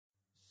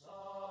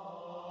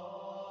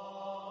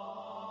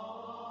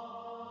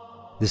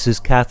This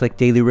is Catholic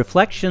Daily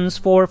Reflections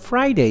for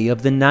Friday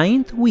of the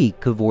 9th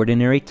week of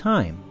Ordinary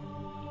Time.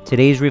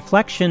 Today's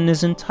reflection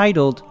is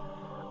entitled,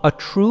 A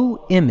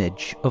True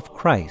Image of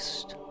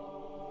Christ.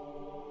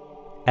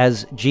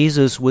 As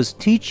Jesus was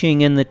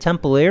teaching in the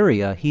temple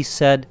area, he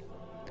said,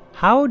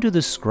 "How do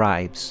the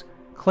scribes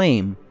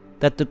claim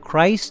that the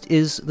Christ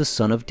is the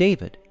son of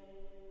David?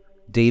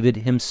 David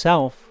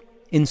himself,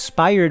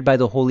 inspired by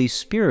the Holy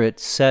Spirit,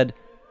 said,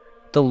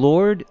 'The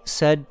Lord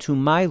said to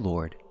my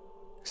Lord,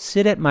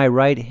 sit at my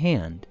right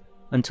hand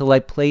until I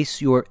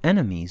place your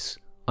enemies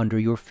under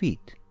your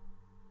feet.'"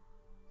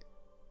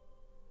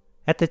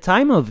 At the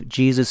time of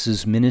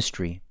Jesus'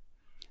 ministry,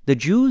 the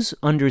Jews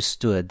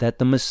understood that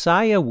the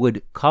Messiah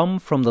would come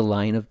from the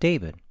line of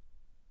David.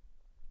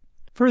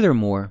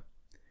 Furthermore,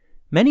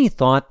 many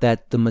thought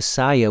that the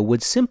Messiah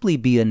would simply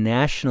be a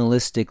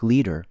nationalistic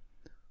leader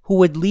who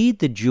would lead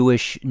the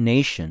Jewish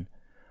nation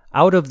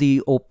out of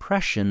the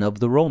oppression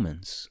of the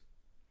Romans.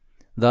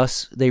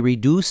 Thus, they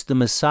reduced the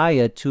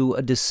Messiah to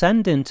a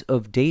descendant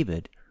of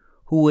David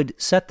who would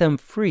set them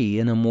free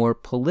in a more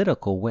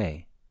political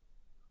way.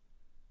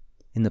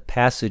 In the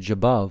passage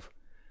above,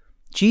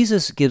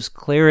 Jesus gives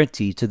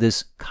clarity to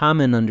this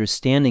common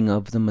understanding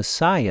of the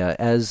Messiah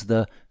as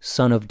the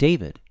Son of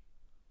David.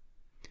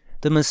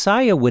 The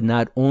Messiah would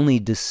not only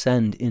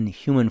descend in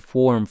human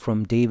form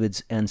from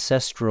David's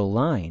ancestral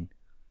line,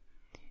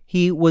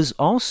 he was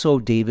also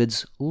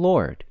David's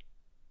Lord.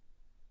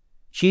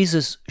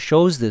 Jesus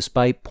shows this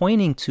by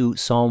pointing to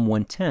Psalm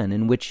 110,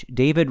 in which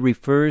David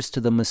refers to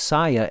the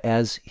Messiah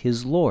as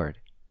his Lord.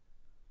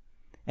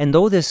 And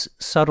though this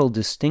subtle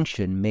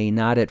distinction may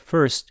not at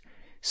first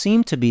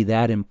seem to be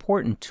that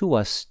important to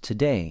us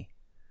today,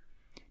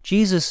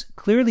 Jesus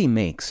clearly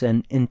makes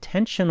an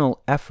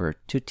intentional effort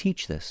to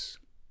teach this.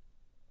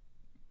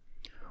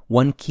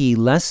 One key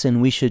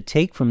lesson we should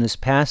take from this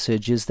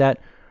passage is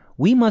that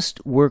we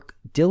must work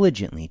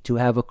diligently to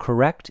have a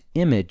correct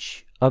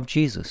image of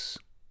Jesus.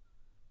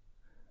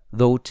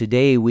 Though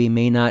today we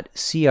may not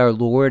see our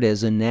Lord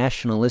as a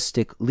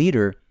nationalistic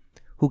leader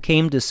who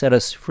came to set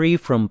us free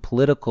from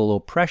political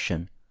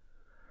oppression,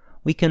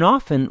 we can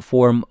often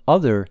form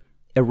other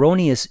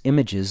erroneous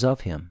images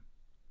of him.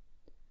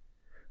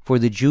 For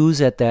the Jews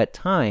at that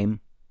time,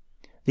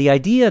 the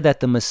idea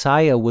that the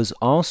Messiah was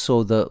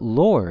also the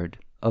Lord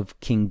of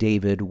King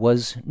David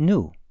was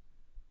new.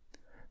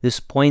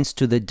 This points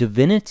to the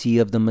divinity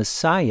of the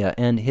Messiah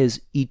and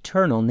his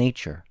eternal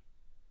nature.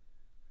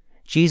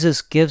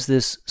 Jesus gives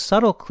this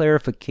subtle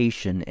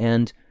clarification,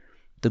 and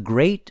the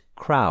great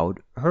crowd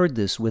heard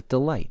this with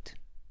delight.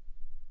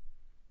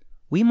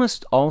 We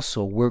must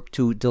also work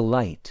to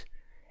delight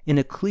in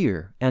a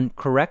clear and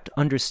correct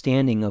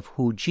understanding of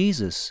who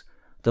Jesus,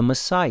 the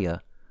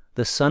Messiah,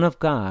 the Son of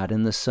God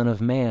and the Son of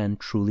Man,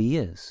 truly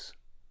is.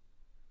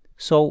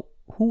 So,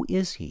 who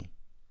is he?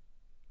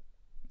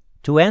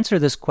 To answer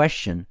this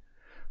question,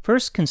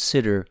 first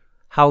consider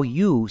how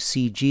you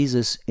see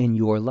Jesus in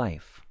your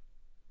life.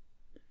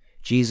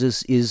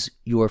 Jesus is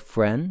your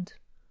friend,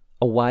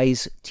 a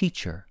wise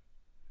teacher,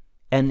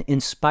 an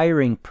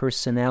inspiring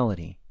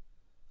personality,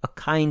 a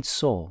kind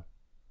soul,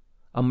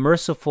 a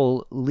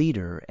merciful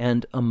leader,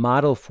 and a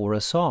model for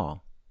us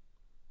all.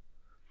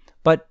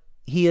 But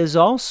he is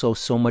also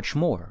so much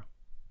more.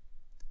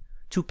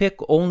 To pick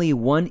only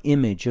one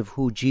image of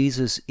who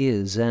Jesus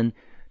is and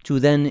to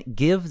then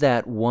give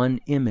that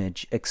one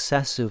image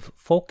excessive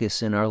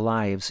focus in our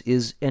lives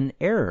is an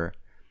error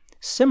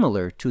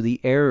similar to the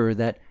error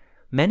that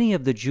many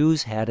of the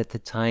Jews had at the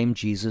time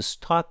Jesus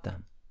taught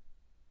them.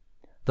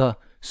 The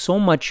so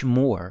much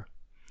more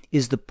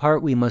is the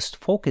part we must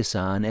focus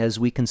on as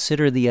we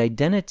consider the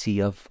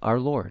identity of our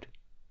Lord.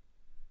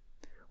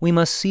 We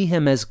must see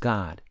him as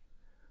God,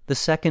 the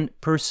second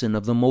person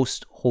of the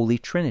most holy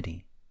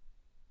Trinity.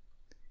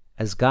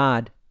 As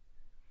God,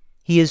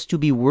 he is to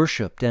be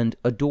worshipped and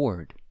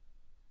adored.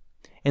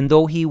 And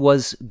though he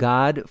was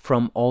God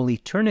from all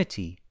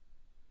eternity,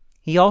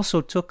 he also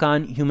took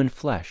on human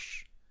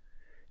flesh,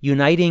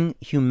 uniting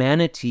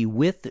humanity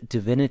with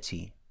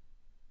divinity.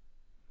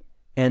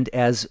 And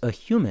as a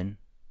human,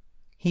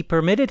 he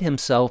permitted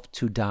himself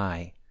to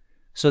die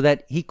so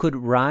that he could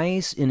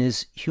rise in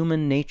his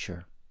human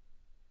nature.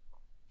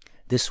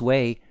 This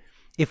way,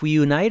 if we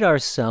unite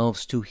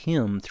ourselves to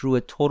him through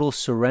a total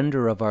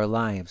surrender of our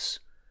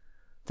lives,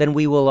 then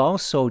we will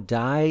also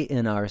die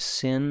in our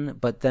sin,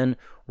 but then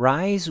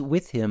rise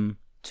with him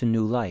to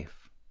new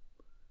life.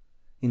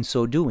 In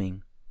so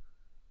doing,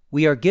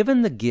 we are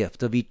given the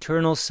gift of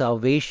eternal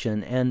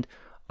salvation and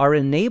are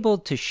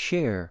enabled to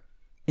share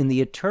in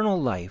the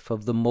eternal life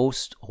of the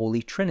most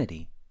holy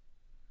Trinity.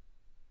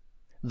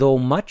 Though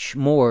much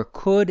more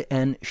could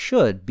and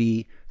should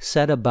be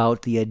said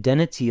about the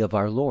identity of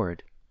our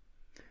Lord,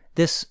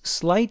 this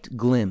slight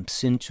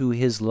glimpse into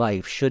his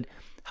life should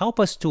help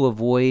us to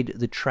avoid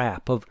the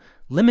trap of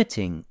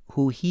limiting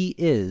who he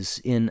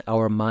is in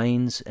our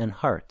minds and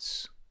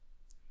hearts.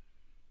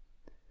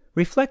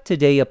 Reflect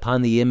today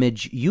upon the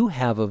image you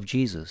have of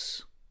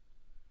Jesus.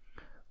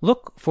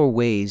 Look for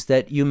ways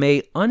that you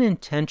may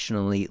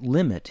unintentionally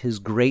limit His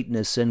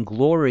greatness and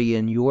glory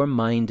in your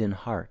mind and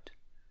heart.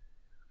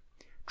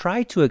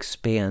 Try to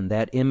expand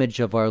that image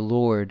of our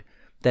Lord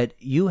that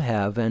you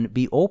have and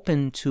be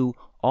open to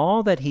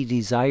all that He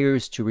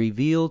desires to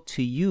reveal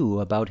to you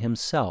about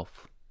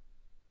Himself.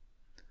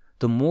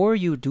 The more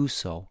you do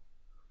so,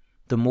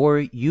 the more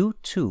you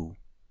too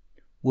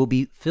will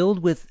be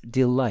filled with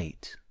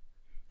delight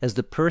as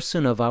the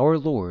person of our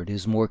Lord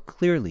is more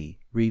clearly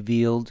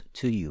revealed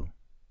to you.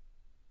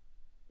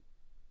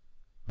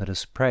 Let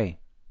us pray.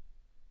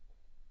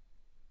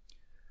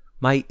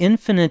 My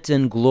infinite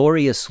and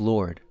glorious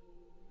Lord,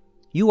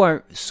 you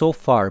are so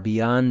far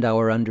beyond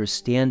our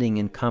understanding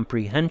and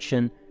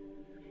comprehension,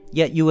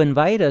 yet you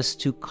invite us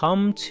to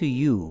come to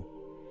you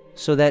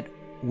so that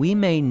we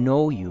may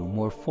know you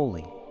more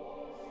fully.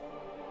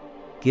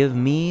 Give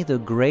me the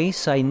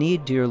grace I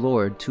need, dear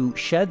Lord, to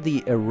shed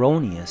the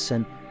erroneous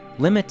and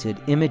limited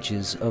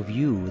images of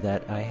you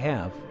that I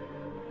have,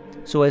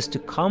 so as to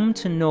come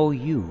to know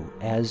you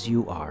as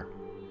you are.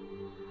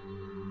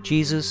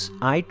 Jesus,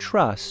 I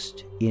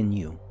trust in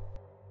you.